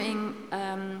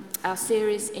our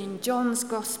series in John's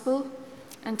Gospel,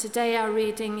 and today our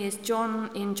reading is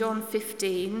in John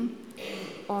 15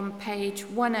 on page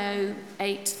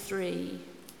 1083.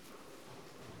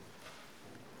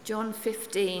 John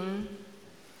 15,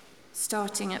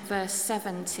 starting at verse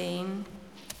 17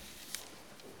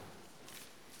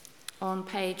 on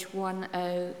page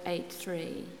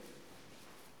 1083.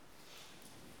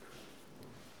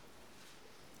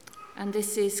 And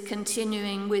this is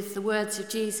continuing with the words of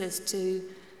Jesus to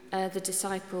the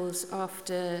disciples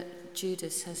after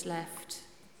Judas has left.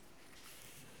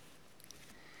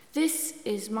 This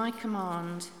is my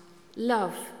command: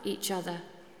 love each other.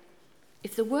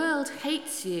 If the world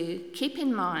hates you, keep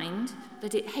in mind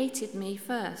that it hated me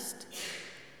first.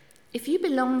 If you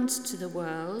belonged to the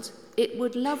world, it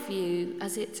would love you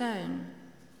as its own.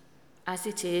 As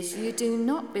it is, you do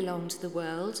not belong to the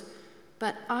world,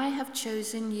 but I have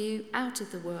chosen you out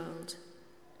of the world.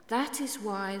 That is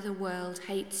why the world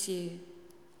hates you.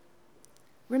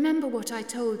 Remember what I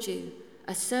told you: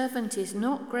 a servant is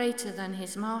not greater than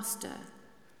his master.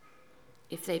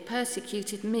 If they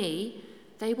persecuted me,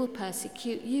 they will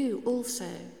persecute you also.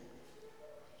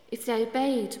 If they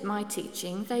obeyed my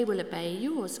teaching, they will obey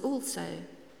yours also.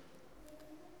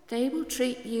 They will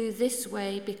treat you this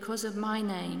way because of my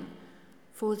name,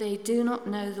 for they do not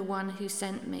know the one who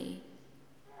sent me.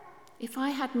 If I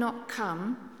had not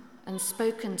come and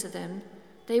spoken to them,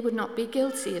 they would not be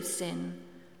guilty of sin,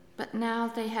 but now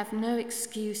they have no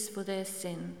excuse for their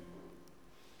sin.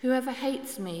 Whoever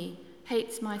hates me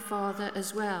hates my Father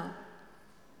as well.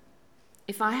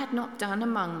 If I had not done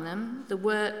among them the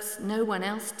works no one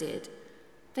else did,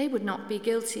 they would not be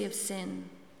guilty of sin.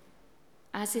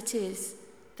 As it is,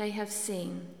 they have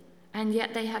seen, and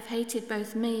yet they have hated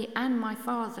both me and my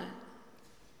Father.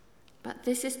 But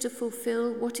this is to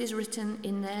fulfill what is written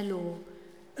in their law: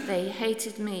 they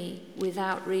hated me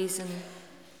without reason.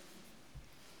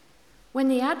 When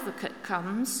the Advocate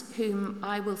comes, whom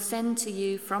I will send to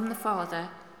you from the Father,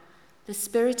 the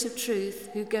Spirit of truth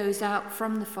who goes out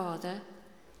from the Father,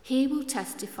 he will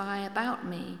testify about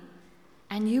me,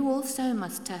 and you also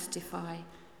must testify,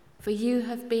 for you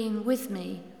have been with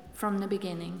me from the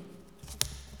beginning.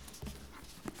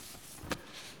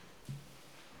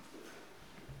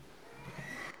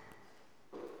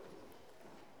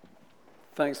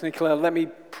 Thanks, Nicola. Let me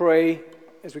pray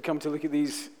as we come to look at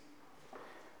these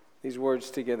words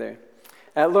together.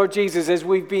 Lord Jesus, as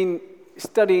we've been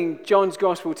studying John's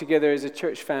Gospel together as a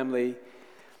church family,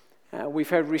 we've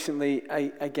heard recently,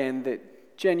 again,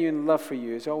 that genuine love for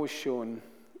you is always shown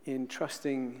in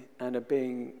trusting and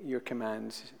obeying your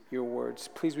commands, your words.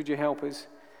 Please would you help us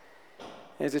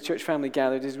as a church family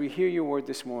gathered, as we hear your word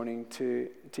this morning, to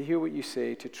hear what you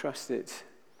say, to trust it,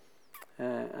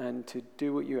 and to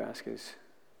do what you ask us.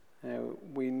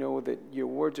 We know that your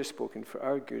words are spoken for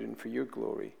our good and for your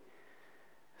glory.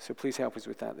 So please help us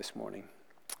with that this morning.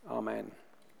 Amen.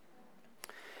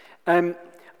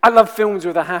 I love films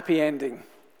with a happy ending.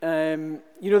 You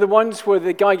know, the ones where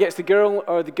the guy gets the girl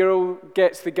or the girl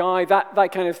gets the guy,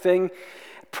 that kind of thing.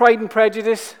 Pride and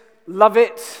Prejudice, love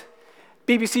it.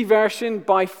 BBC version,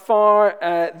 by far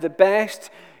the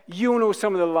best. You'll know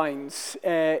some of the lines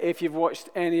if you've watched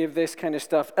any of this kind of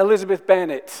stuff. Elizabeth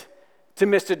Bennet to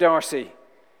Mr. Darcy: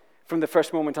 from the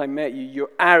first moment I met you, your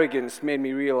arrogance made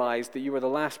me realize that you were the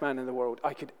last man in the world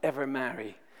I could ever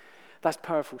marry. That's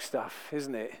powerful stuff,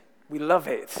 isn't it? We love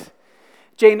it.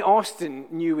 Jane Austen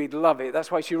knew we'd love it.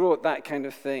 That's why she wrote that kind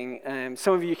of thing.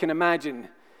 Some of you can imagine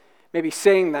maybe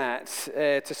saying that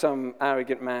to some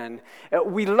arrogant man.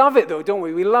 We love it though, don't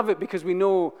we? We love it because we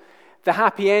know the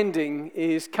happy ending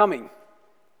is coming.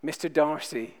 Mr.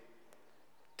 Darcy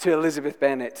to Elizabeth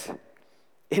Bennet: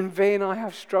 in vain I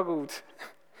have struggled.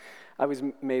 I was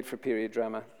made for period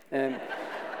drama.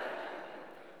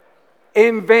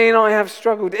 In vain I have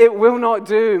struggled. It will not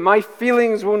do. My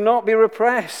feelings will not be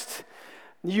repressed.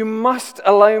 You must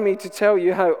allow me to tell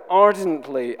you how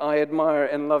ardently I admire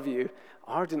and love you.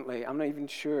 Ardently, I'm not even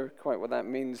sure quite what that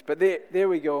means, but there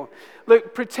we go.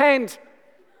 Look, pretend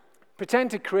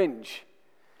to cringe.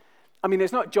 I mean,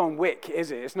 it's not John Wick, is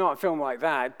it? It's not a film like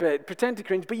that, but pretend to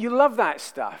cringe. But you love that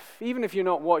stuff, even if you're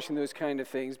not watching those kind of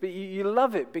things. But you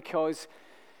love it because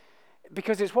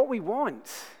it's what we want.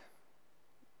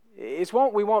 It's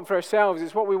what we want for ourselves.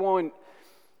 It's what we want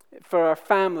for our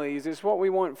families. It's what we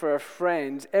want for our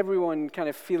friends. Everyone kind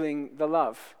of feeling the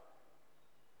love.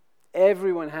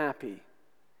 Everyone happy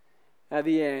at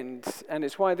the end. And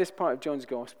it's why this part of John's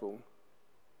Gospel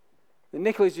that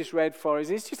Nicola's just read for us,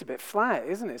 it's just a bit flat,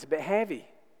 isn't it? It's a bit heavy.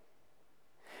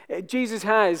 Jesus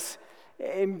has,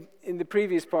 in the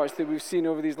previous parts that we've seen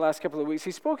over these last couple of weeks,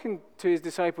 he's spoken to his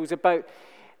disciples about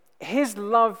his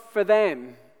love for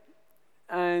them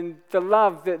and the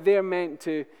love that they're meant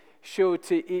to show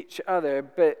to each other.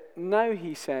 But now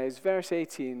he says, verse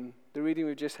 18, the reading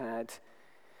we've just had,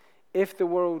 if the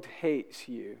world hates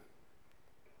you,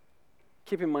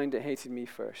 keep in mind it hated me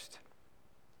first.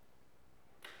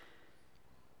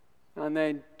 And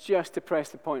then just to press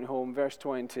the point home, verse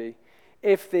 20,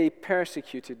 if they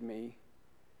persecuted me,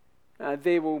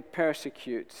 they will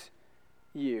persecute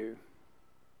you.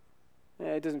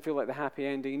 It doesn't feel like the happy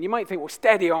ending. And you might think, well,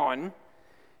 steady on,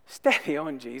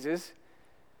 Jesus.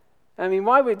 I mean,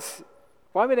 why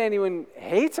would anyone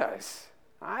hate us?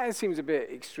 It seems a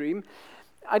bit extreme.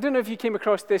 I don't know if you came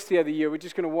across this the other year. We're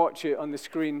just going to watch it on the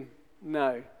screen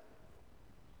now.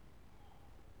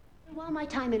 While my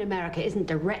time in America isn't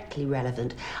directly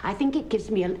relevant, I think it gives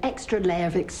me an extra layer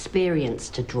of experience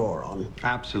to draw on.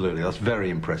 Absolutely, that's very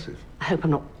impressive. I hope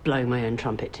I'm not blowing my own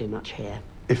trumpet too much here.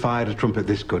 If I had a trumpet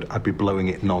this good, I'd be blowing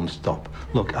it non-stop.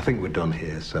 Look, I think we're done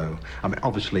here, so... I mean,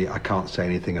 obviously, I can't say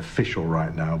anything official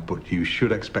right now, but you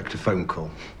should expect a phone call.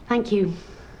 Thank you.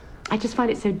 I just find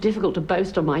it so difficult to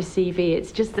boast on my CV.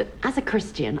 It's just that, as a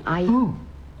Christian, I... Oh.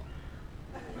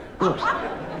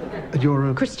 What? You're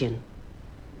a... Christian.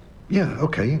 Yeah,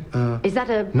 okay. Is that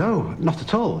a... No, not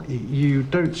at all. You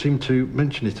don't seem to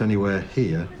mention it anywhere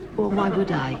here. Well, why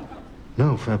would I?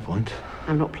 No, fair point.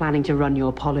 I'm not planning to run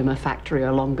your polymer factory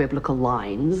along biblical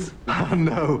lines. Oh,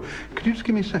 no. Could you just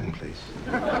give me a second, please?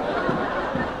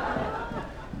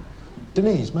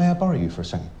 Denise, may I borrow you for a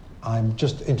second? I'm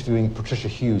just interviewing Patricia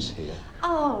Hughes here.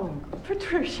 Oh,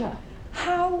 Patricia,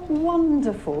 how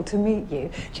wonderful to meet you.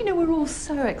 Do you know, we're all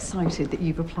so excited that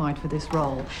you've applied for this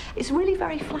role. It's really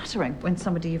very flattering when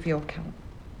somebody of your caliber...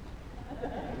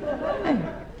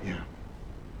 Oh. Yeah.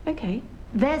 Okay.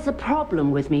 There's a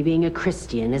problem with me being a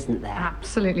Christian, isn't there?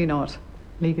 Absolutely not,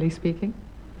 legally speaking.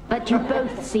 But you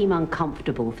both seem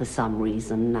uncomfortable for some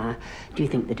reason. Do you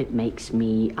think that it makes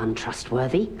me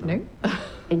untrustworthy? No.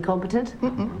 Incompetent?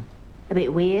 Mm-mm. A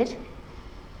bit weird?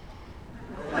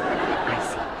 I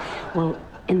see. Well,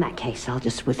 in that case, I'll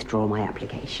just withdraw my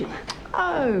application.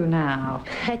 Oh, now.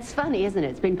 It's funny, isn't it?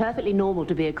 It's been perfectly normal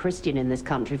to be a Christian in this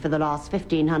country for the last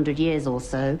 1,500 years or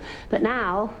so. But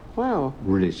now, well...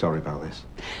 Really sorry about this.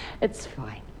 It's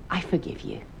fine. I forgive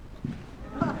you.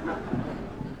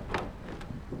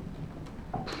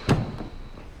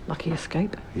 Lucky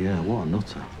escape. Yeah, what a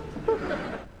nutter.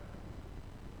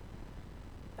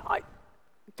 I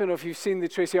don't know if you've seen the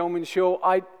Tracy Ullman show.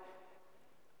 I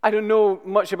don't know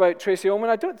much about Tracy Ullman.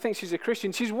 I don't think she's a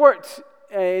Christian. She's worked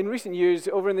in recent years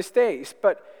over in the States,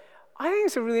 but I think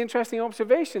it's a really interesting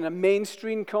observation. A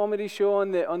mainstream comedy show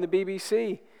on the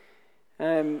BBC,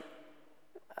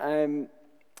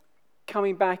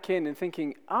 coming back in and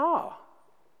thinking,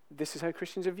 this is how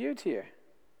Christians are viewed here.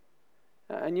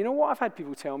 And you know what? I've had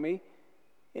people tell me,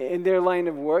 in their line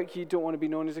of work, you don't want to be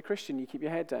known as a Christian. You keep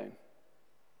your head down.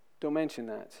 Don't mention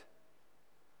that.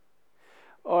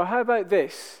 Or how about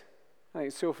this? I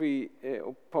think Sophie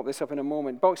will pop this up in a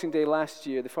moment. Boxing Day last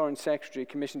year, the Foreign Secretary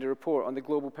commissioned a report on the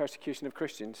global persecution of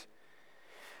Christians.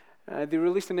 They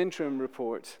released an interim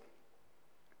report,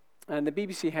 and the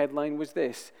BBC headline was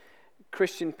this: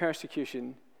 Christian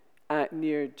persecution at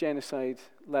near genocide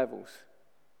levels.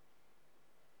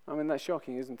 I mean, that's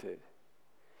shocking, isn't it?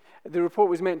 The report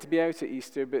was meant to be out at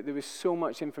Easter, but there was so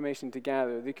much information to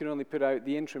gather, they could only put out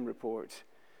the interim report.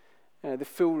 The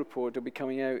full report will be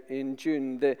coming out in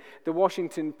June. The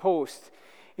Washington Post,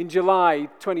 in July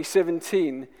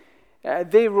 2017,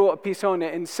 they wrote a piece on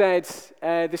it and said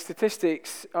the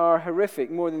statistics are horrific.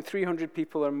 More than 300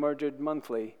 people are murdered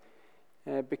monthly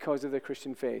because of their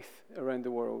Christian faith around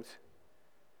the world.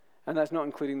 And that's not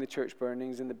including the church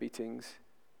burnings and the beatings.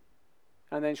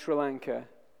 And then Sri Lanka,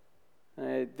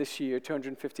 this year,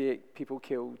 258 people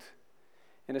killed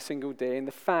in a single day. And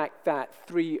the fact that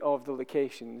 3 of the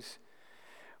locations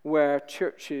where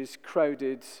churches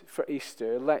crowded for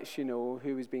Easter lets you know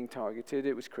who was being targeted.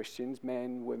 It was Christians,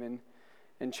 men, women,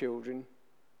 and children.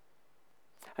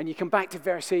 And you come back to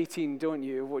verse 18, don't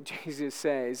you, what Jesus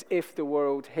says, if the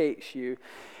world hates you.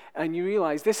 And you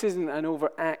realize this isn't an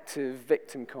overactive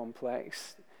victim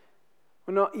complex.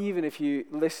 Well, not even if you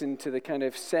listen to the kind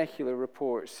of secular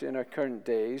reports in our current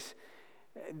days,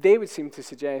 they would seem to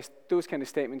suggest those kind of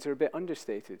statements are a bit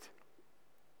understated.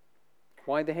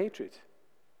 Why the hatred?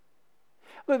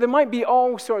 Look, there might be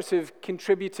all sorts of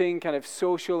contributing kind of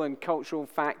social and cultural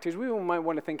factors. We might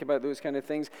want to think about those kind of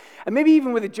things. And maybe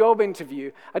even with a job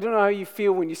interview, I don't know how you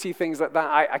feel when you see things like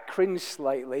that. I cringe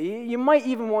slightly. You might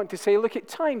even want to say, look, at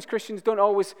times Christians don't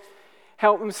always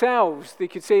help themselves. They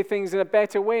could say things in a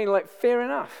better way, and fair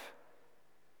enough.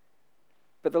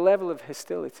 But the level of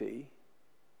hostility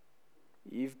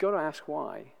you've got to ask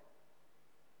why.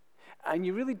 And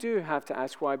you really do have to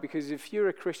ask why, because if you're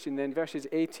a Christian, then verses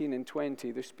 18 and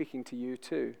 20, they're speaking to you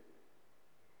too.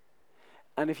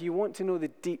 And if you want to know the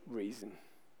deep reason,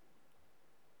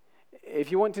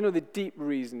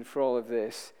 for all of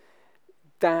this,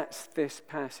 that's this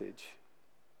passage.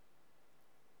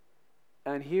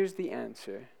 And here's the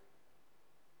answer.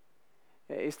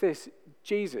 It's this: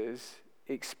 Jesus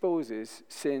exposes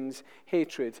sin's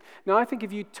hatred. Now, I think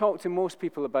if you talk to most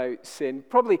people about sin,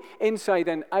 probably inside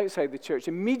and outside the church,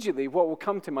 immediately what will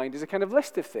come to mind is a kind of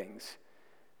list of things.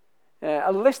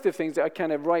 A list of things that are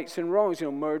kind of rights and wrongs,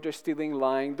 murder, stealing,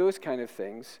 lying, those kind of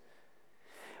things.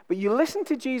 But you listen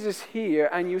to Jesus here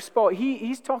and you spot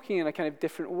he's talking in a kind of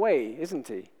different way, isn't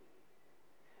he?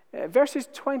 Verses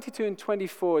 22 and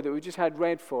 24 that we just had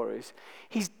read for us,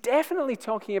 he's definitely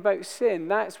talking about sin.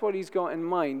 That's what he's got in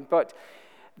mind. But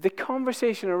the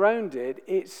conversation around it,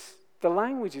 the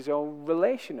language is all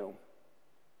relational.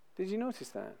 Did you notice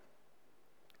that?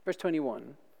 Verse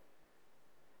 21,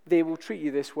 they will treat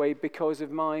you this way because of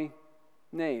my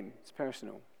name. It's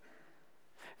personal.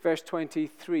 Verse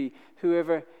 23,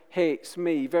 whoever hates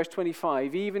me. Verse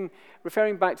 25, even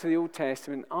referring back to the Old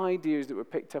Testament, ideas that were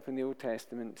picked up in the Old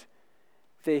Testament,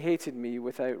 they hated me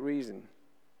without reason.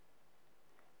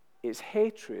 It's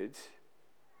hatred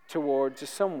towards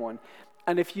someone.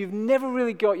 And if you've never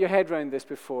really got your head around this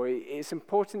before, it's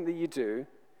important that you do,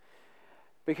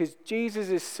 because Jesus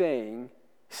is saying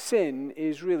sin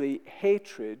is really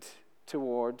hatred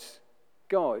towards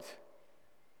God.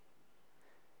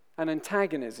 An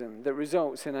antagonism that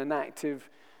results in an active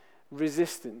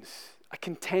resistance, a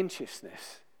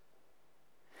contentiousness.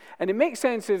 And it makes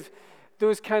sense of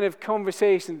those kind of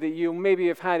conversations that you maybe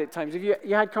have had at times. Have you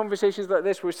had conversations like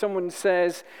this where someone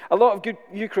says, a lot of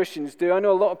you Christians do, I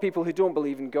know a lot of people who don't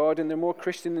believe in God and they're more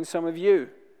Christian than some of you.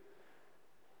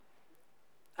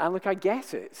 And look, I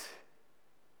get it.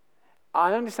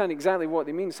 I understand exactly what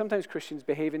they mean. Sometimes Christians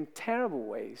behave in terrible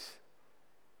ways.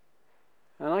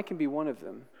 And I can be one of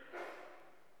them.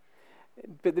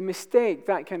 But the mistake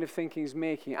that kind of thinking is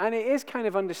making, and it is kind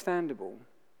of understandable,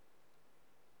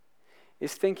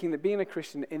 is thinking that being a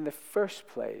Christian in the first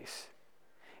place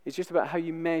is just about how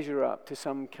you measure up to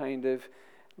some kind of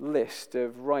list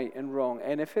of right and wrong.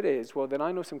 And if it is, well, then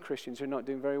I know some Christians who are not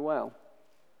doing very well.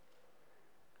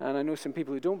 And I know some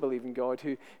people who don't believe in God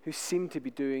who seem to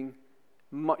be doing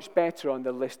much better on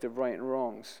the list of right and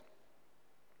wrongs.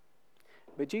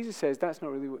 But Jesus says that's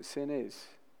not really what sin is.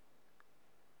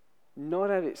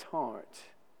 Not at its heart.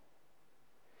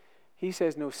 He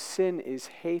says, no, sin is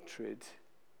hatred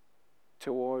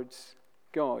towards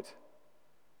God.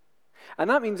 And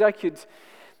that means I could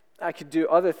do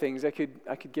other things. I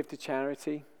could give to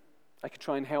charity. I could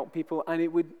try and help people, and it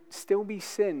would still be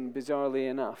sin, bizarrely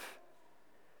enough.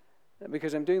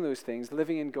 Because I'm doing those things,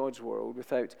 living in God's world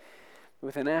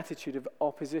with an attitude of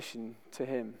opposition to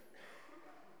Him.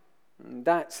 And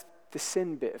that's the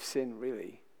sin bit of sin,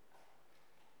 really.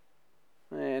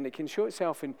 And it can show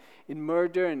itself in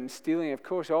murder and stealing, of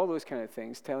course, all those kind of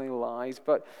things, telling lies,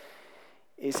 but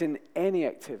it's in any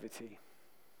activity.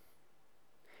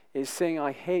 It's saying,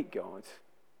 I hate God.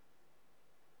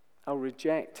 I'll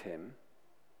reject Him.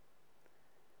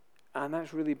 And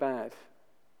that's really bad.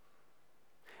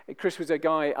 Chris was a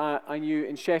guy I knew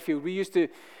in Sheffield. We used to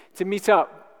meet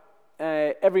up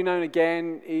every now and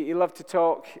again. He loved to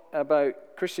talk about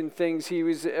Christian things. He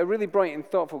was a really bright and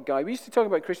thoughtful guy. We used to talk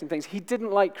about Christian things. He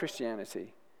didn't like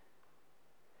Christianity.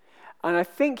 And I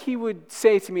think he would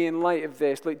say to me in light of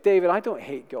this, look, David, I don't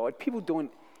hate God. People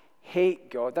don't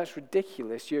hate God. That's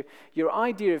ridiculous. Your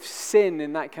idea of sin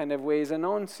in that kind of way is a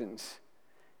nonsense.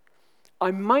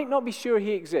 I might not be sure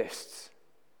He exists,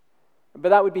 but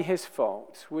that would be His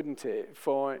fault, wouldn't it,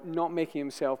 for not making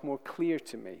Himself more clear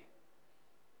to me,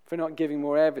 for not giving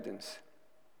more evidence.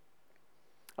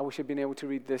 I wish I'd been able to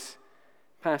read this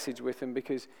passage with him,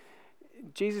 because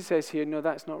Jesus says here, no,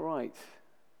 that's not right.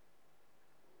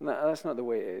 That's not the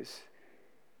way it is.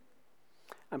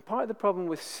 And part of the problem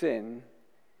with sin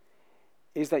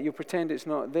is that you pretend it's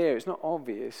not there. It's not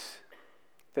obvious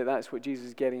that that's what Jesus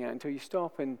is getting at until you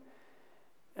stop and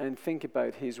think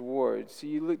about His words. So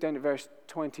you look down at verse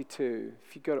 22.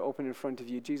 If you've got it open in front of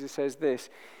you, Jesus says this,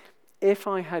 if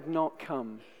I had not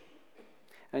come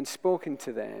and spoken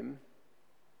to them,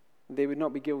 they would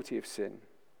not be guilty of sin.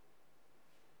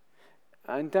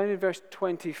 And down in verse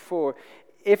 24,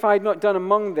 if I had not done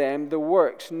among them the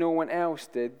works no one else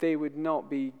did, they would not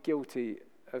be guilty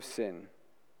of sin.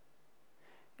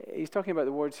 He's talking about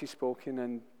the words He's spoken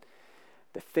and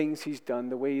the things He's done,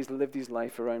 the way He's lived His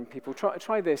life around people.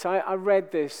 Try this. I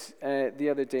read this the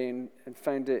other day and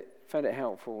found it found it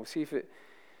helpful. See if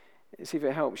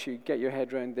it helps you get your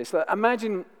head around this. Like,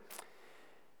 imagine,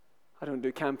 I don't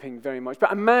do camping very much,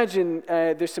 but imagine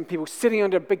there's some people sitting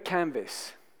under a big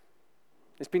canvas.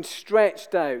 It's been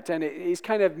stretched out, and it's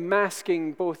kind of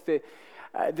masking both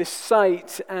the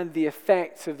sight and the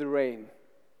effects of the rain.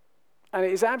 And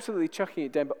it is absolutely chucking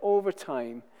it down, but over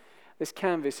time, this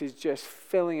canvas is just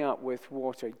filling up with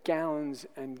water, gallons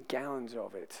and gallons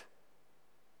of it.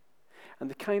 And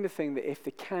the kind of thing that if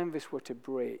the canvas were to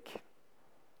break,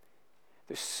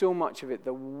 there's so much of it,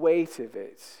 the weight of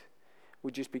it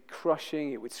would just be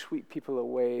crushing, it would sweep people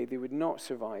away, they would not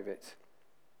survive it.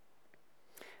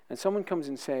 And someone comes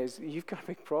and says, you've got a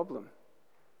big problem.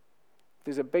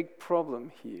 There's a big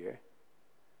problem here.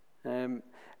 And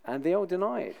they all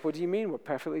deny it. What do you mean? We're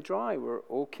perfectly dry. We're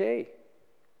okay.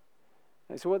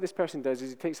 And so what this person does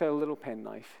is he takes out a little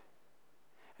penknife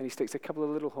and he sticks a couple of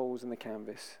little holes in the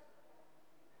canvas.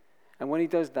 And when he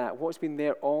does that, what's been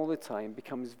there all the time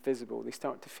becomes visible. They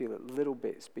start to feel it. Little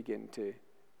bits begin to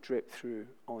drip through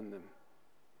on them.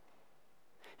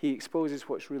 He exposes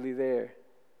what's really there.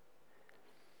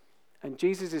 And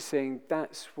Jesus is saying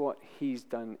that's what he's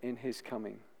done in his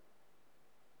coming.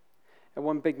 And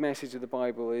one big message of the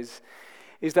Bible is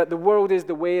that the world is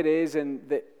the way it is, and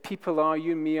that people are,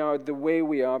 you and me are, the way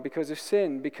we are because of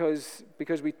sin, because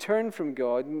we turn from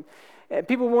God. And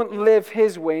people won't live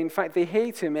his way. In fact, they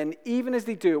hate him. And even as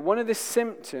they do it, one of the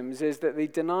symptoms is that they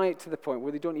deny it to the point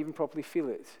where they don't even properly feel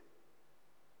it.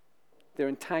 Their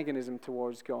antagonism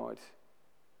towards God.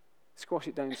 Squash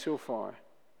it down so far.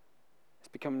 It's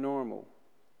become normal.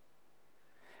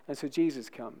 And so Jesus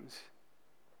comes.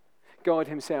 God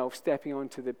himself stepping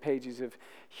onto the pages of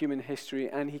human history,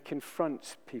 and he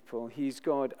confronts people. He's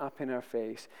God up in our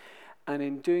face. And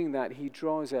in doing that, he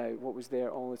draws out what was there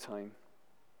all the time.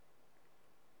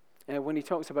 When he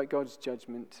talks about God's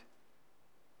judgment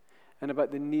and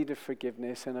about the need of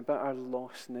forgiveness and about our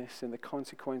lostness and the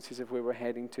consequences of where we're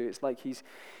heading to, it's like he's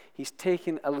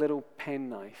taken a little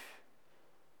penknife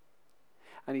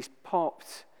and he's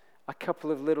popped a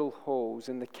couple of little holes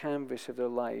in the canvas of their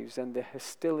lives, and the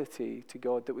hostility to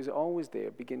God that was always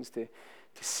there begins to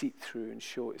seep through and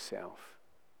show itself.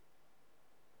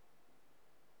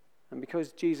 And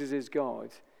because Jesus is God,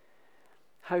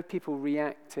 how people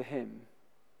react to him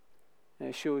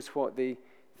shows what they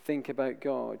think about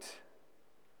God.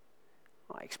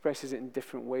 It expresses it in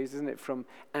different ways, doesn't it? From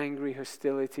angry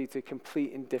hostility to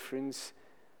complete indifference.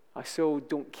 I so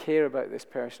don't care about this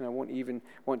person, I won't even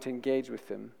want to engage with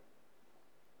them.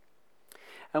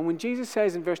 And when Jesus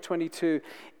says in verse 22,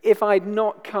 if I'd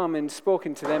not come and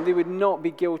spoken to them, they would not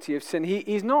be guilty of sin.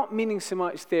 He's not meaning so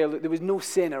much there that there was no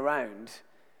sin around.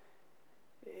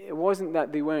 It wasn't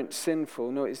that they weren't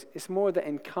sinful. No, it's more that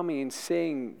in coming and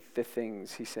saying the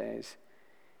things he says,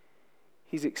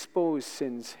 he's exposed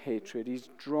sin's hatred. He's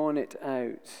drawn it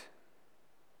out.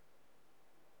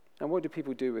 And what do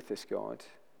people do with this God?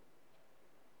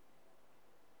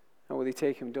 And well, they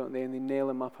take him, don't they, and they nail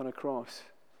him up on a cross.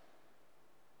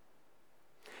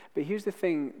 But here's the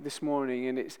thing this morning,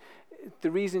 and it's the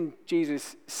reason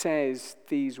Jesus says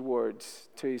these words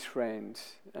to his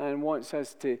friends and wants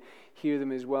us to hear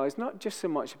them as well. It's not just so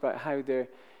much about how they're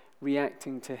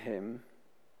reacting to him.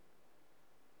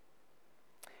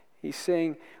 He's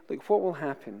saying, look, what will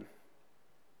happen?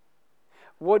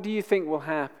 What do you think will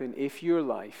happen if your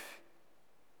life,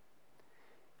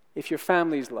 if your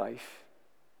family's life,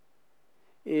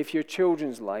 if your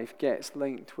children's life gets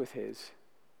linked with his?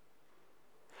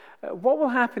 What will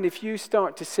happen if you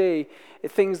start to say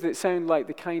things that sound like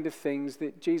the kind of things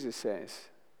that Jesus says?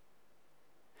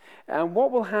 And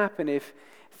what will happen if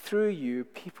through you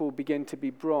people begin to be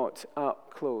brought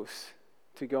up close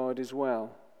to God as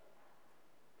well?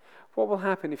 What will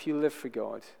happen if you live for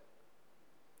God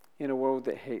in a world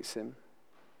that hates him?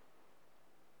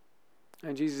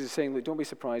 And Jesus is saying, look, don't be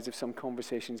surprised if some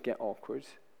conversations get awkward.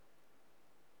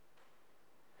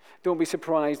 Don't be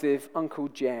surprised if Uncle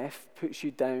Jeff puts you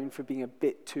down for being a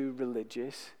bit too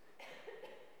religious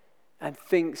and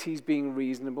thinks he's being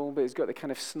reasonable, but has got the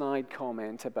kind of snide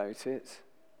comment about it.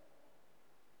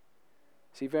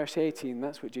 See, verse 18,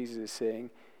 that's what Jesus is saying.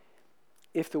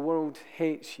 If the world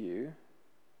hates you,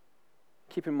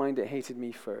 keep in mind it hated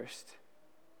me first.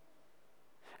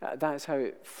 That's how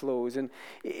it flows. And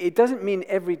it doesn't mean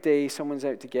every day someone's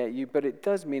out to get you, but it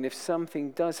does mean if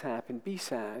something does happen, be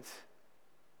sad.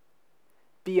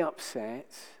 Be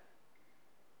upset,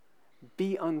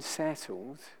 be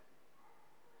unsettled,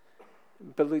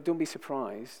 but look, don't be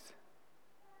surprised.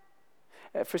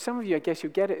 For some of you, I guess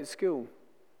you'll get it at school.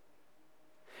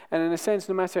 And in a sense,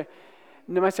 no matter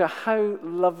how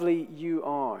lovely you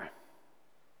are,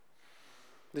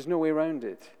 There's no way around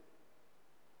it.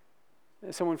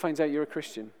 Someone finds out you're a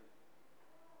Christian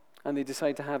and they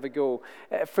decide to have a go.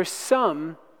 For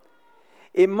some,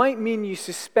 it might mean you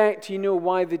suspect you know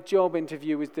why the job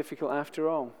interview was difficult after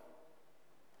all.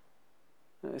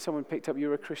 Someone picked up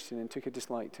you're a Christian and took a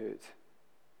dislike to it.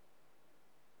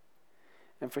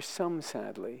 And for some,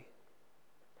 sadly,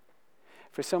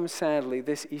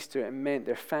 this Easter it meant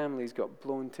their families got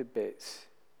blown to bits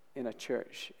in a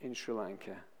church in Sri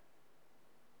Lanka.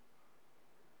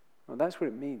 Well, that's what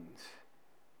it means.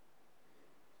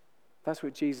 That's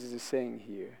what Jesus is saying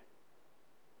here.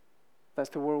 That's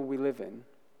the world we live in.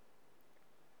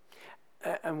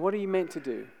 And what are you meant to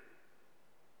do?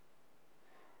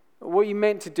 What are you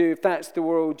meant to do if that's the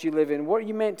world you live in? What are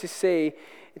you meant to say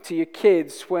to your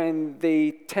kids when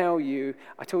they tell you,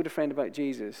 I told a friend about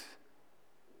Jesus,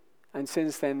 and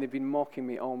since then they've been mocking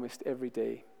me almost every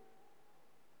day?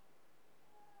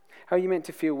 How are you meant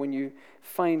to feel when you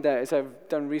find out, as I've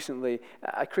done recently,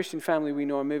 a Christian family we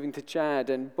know are moving to Chad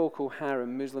and Boko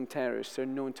Haram, Muslim terrorists, are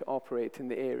known to operate in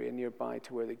the area nearby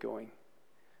to where they're going?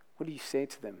 What do you say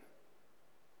to them?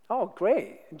 Oh,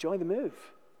 great, enjoy the move.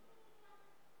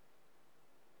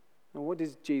 And what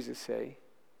does Jesus say?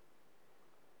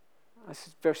 That's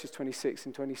verses 26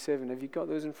 and 27. Have you got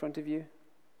those in front of you?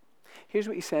 Here's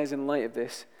what he says in light of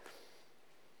this.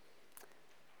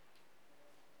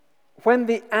 When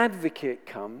the advocate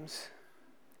comes,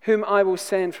 whom I will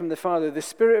send from the Father, the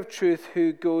Spirit of truth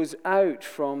who goes out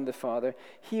from the Father,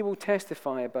 he will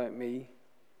testify about me,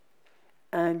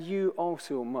 and you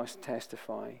also must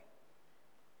testify.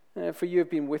 For you have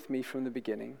been with me from the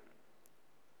beginning.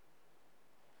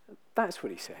 That's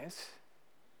what he says.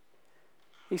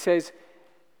 He says,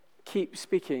 keep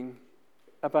speaking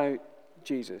about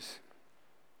Jesus.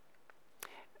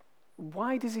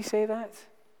 Why does he say that?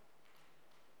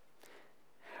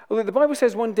 Well, the Bible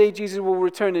says one day Jesus will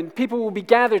return and people will be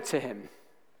gathered to him.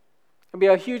 There'll be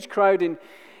a huge crowd and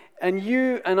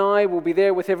you and I will be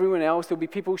there with everyone else. There'll be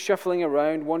people shuffling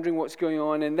around, wondering what's going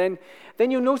on. And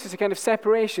then you'll notice a kind of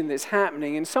separation that's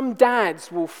happening. And some dads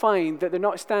will find that they're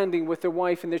not standing with their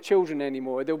wife and their children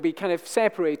anymore. They'll be kind of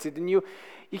separated. And you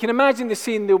can imagine the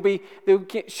scene. They'll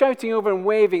get shouting over and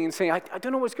waving and saying, I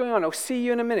don't know what's going on. I'll see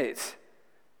you in a minute.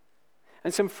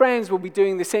 And some friends will be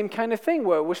doing the same kind of thing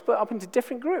where we're split up into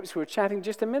different groups. We were chatting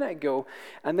just a minute ago.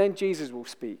 And then Jesus will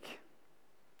speak.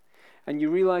 And you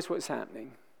realize what's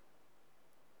happening.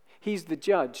 He's the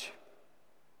judge.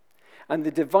 And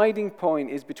the dividing point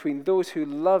is between those who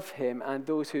love him and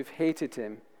those who've hated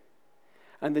him.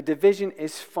 And the division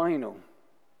is final.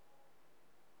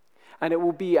 And it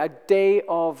will be a day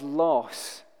of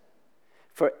loss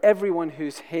for everyone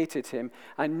who's hated him.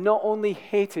 And not only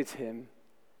hated him,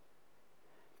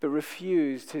 but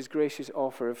refused his gracious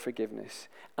offer of forgiveness.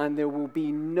 And there will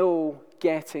be no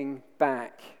getting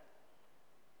back.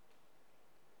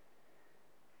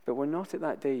 But we're not at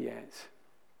that day yet.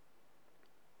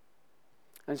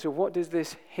 And so what does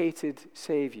this hated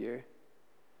Savior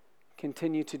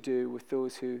continue to do with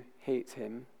those who hate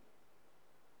him?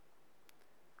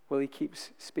 Well, he keeps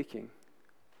speaking.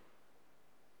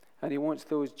 And he wants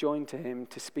those joined to him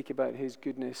to speak about his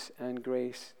goodness and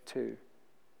grace too.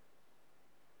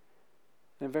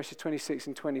 In verses 26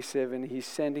 and 27, he's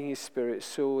sending his Spirit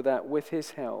so that with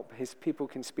his help, his people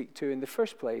can speak too. In the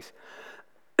first place,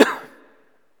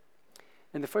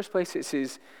 it's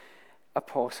his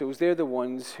apostles. They're the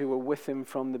ones who were with him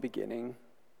from the beginning,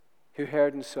 who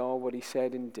heard and saw what he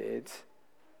said and did.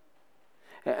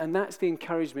 And that's the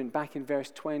encouragement back in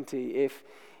verse 20. If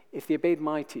they obeyed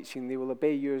my teaching, they will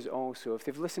obey yours also. If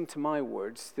they've listened to my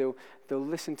words, they'll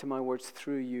listen to my words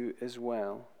through you as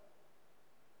well.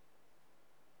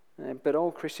 But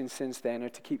all Christians since then are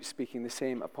to keep speaking the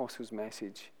same apostles'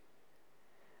 message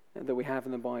that we have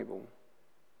in the Bible.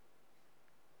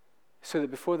 So that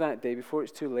before that day, before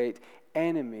it's too late,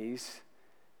 enemies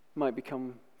might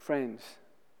become friends.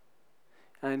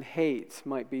 And hate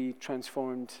might be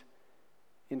transformed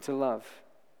into love.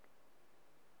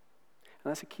 And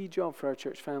that's a key job for our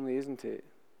church family, isn't it?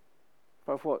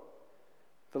 Part of what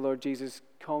the Lord Jesus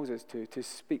calls us to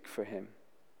speak for him.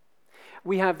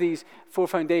 We have these 4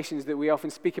 foundations that we often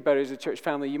speak about as a church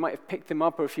family. You might have picked them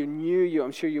up, or if you're new,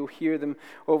 I'm sure you'll hear them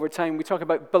over time. We talk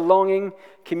about belonging,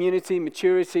 community,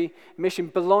 maturity, mission,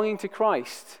 belonging to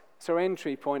Christ. It's our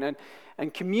entry point.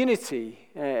 And community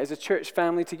as a church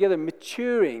family together,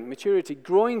 maturity,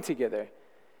 growing together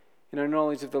in our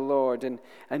knowledge of the Lord. And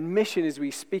mission as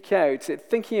we speak out.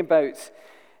 Thinking about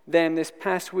them this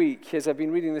past week, as I've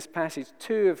been reading this passage,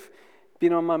 2 have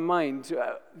been on my mind.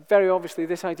 Very obviously,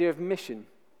 this idea of mission.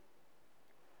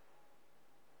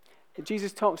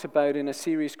 Jesus talks about in a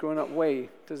serious grown-up way,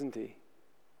 doesn't he?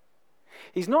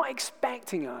 He's not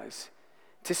expecting us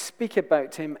to speak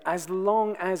about him as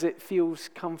long as it feels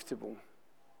comfortable.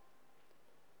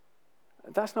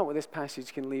 That's not what this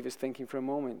passage can leave us thinking for a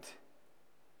moment.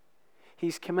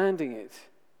 He's commanding it.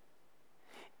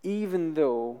 Even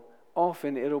though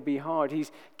often it'll be hard,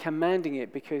 he's commanding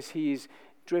it because he's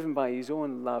driven by his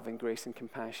own love and grace and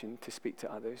compassion to speak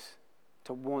to others,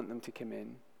 to want them to come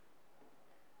in.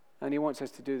 And he wants us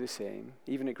to do the same,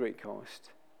 even at great cost.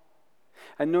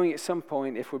 And knowing at some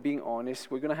point, if we're being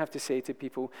honest, we're going to have to say to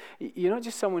people, you're not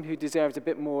just someone who deserves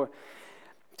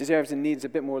and needs a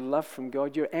bit more love from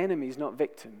God. You're enemies, not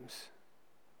victims.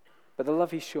 But the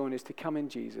love he's shown is to come in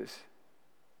Jesus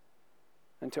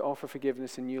and to offer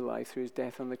forgiveness and new life through his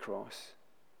death on the cross.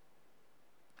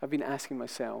 I've been asking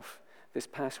myself this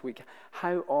past week,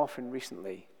 how often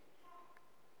recently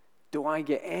do I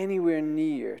get anywhere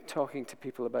near talking to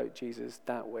people about Jesus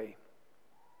that way?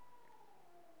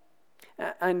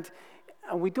 And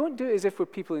we don't do it as if we're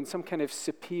people in some kind of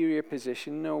superior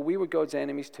position. No, we were God's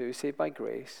enemies too, saved by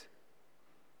grace.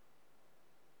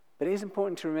 But it is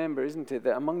important to remember, isn't it,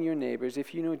 that among your neighbors,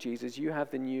 if you know Jesus, you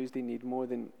have the news they need more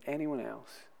than anyone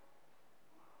else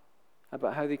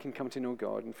about how they can come to know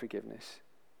God and forgiveness.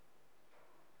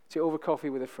 So over coffee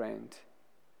with a friend.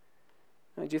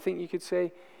 Now, do you think you could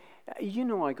say, you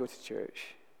know I go to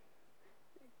church.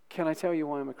 Can I tell you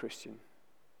why I'm a Christian?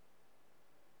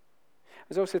 I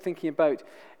was also thinking about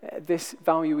this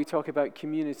value we talk about,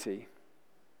 community.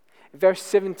 Verse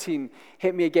 17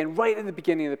 hit me again right at the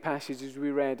beginning of the passage as we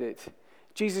read it.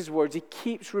 Jesus' words, he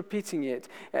keeps repeating it.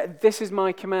 This is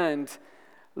my command,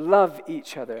 love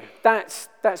each other. That's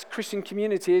Christian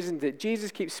community, isn't it?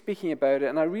 Jesus keeps speaking about it,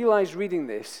 and I realized reading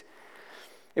this,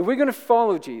 if we're going to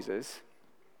follow Jesus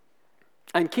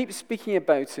and keep speaking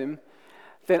about him,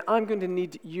 then I'm going to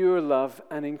need your love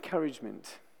and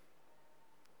encouragement.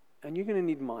 And you're going to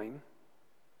need mine.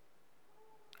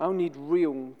 I'll need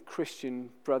real Christian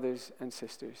brothers and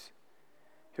sisters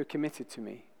who are committed to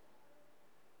me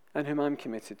and whom I'm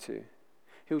committed to,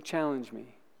 who'll challenge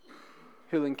me,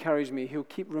 who'll encourage me, who'll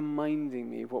keep reminding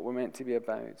me of what we're meant to be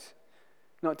about,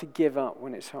 not to give up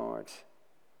when it's hard.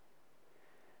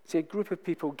 See, a group of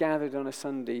people gathered on a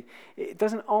Sunday, it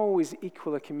doesn't always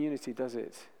equal a community, does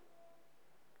it?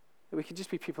 We could just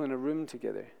be people in a room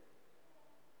together.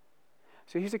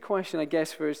 So here's a question, I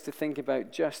guess, for us to think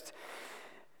about just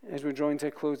as we're drawing to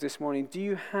a close this morning. Do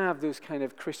you have those kind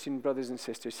of Christian brothers and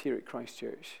sisters here at Christ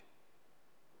Church?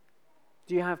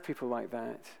 Do you have people like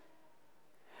that?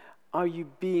 Are you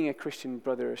being a Christian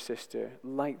brother or sister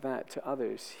like that to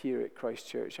others here at Christ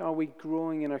Church? Are we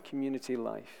growing in our community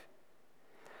life?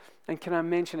 And can I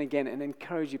mention again and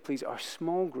encourage you, please, our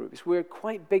small groups. We're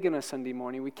quite big on a Sunday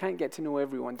morning. We can't get to know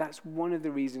everyone. That's one of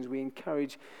the reasons we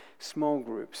encourage small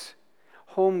groups.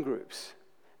 Home groups,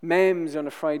 MEMS on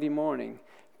a Friday morning,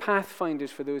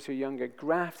 Pathfinders for those who are younger,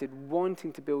 grafted,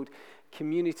 wanting to build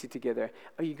community together.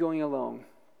 Are you going along?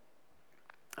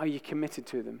 Are you committed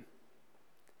to them?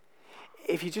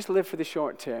 If you just live for the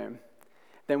short term,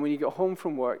 then when you get home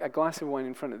from work, a glass of wine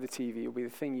in front of the TV will be the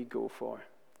thing you go for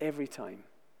every time.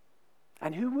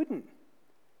 And who wouldn't?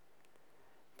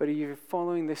 But are you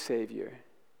following the Savior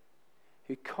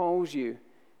who calls you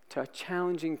to a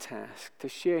challenging task, to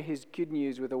share his good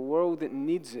news with a world that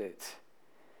needs it,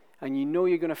 and you know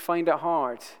you're going to find it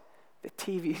hard? The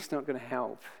TV is not going to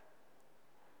help.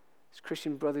 It's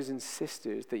Christian brothers and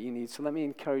sisters that you need. So let me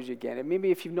encourage you again. And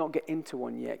maybe if you've not got into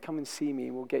one yet, come and see me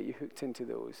and we'll get you hooked into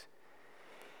those.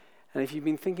 And if you've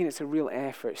been thinking it's a real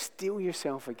effort, steel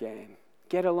yourself again.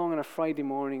 Get along on a Friday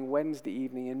morning, Wednesday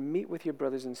evening, and meet with your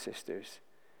brothers and sisters.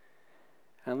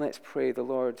 And let's pray the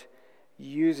Lord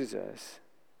uses us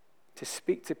to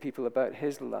speak to people about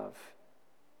his love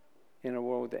in a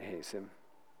world that hates him.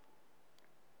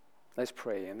 Let's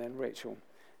pray, and then Rachel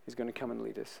is going to come and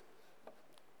lead us.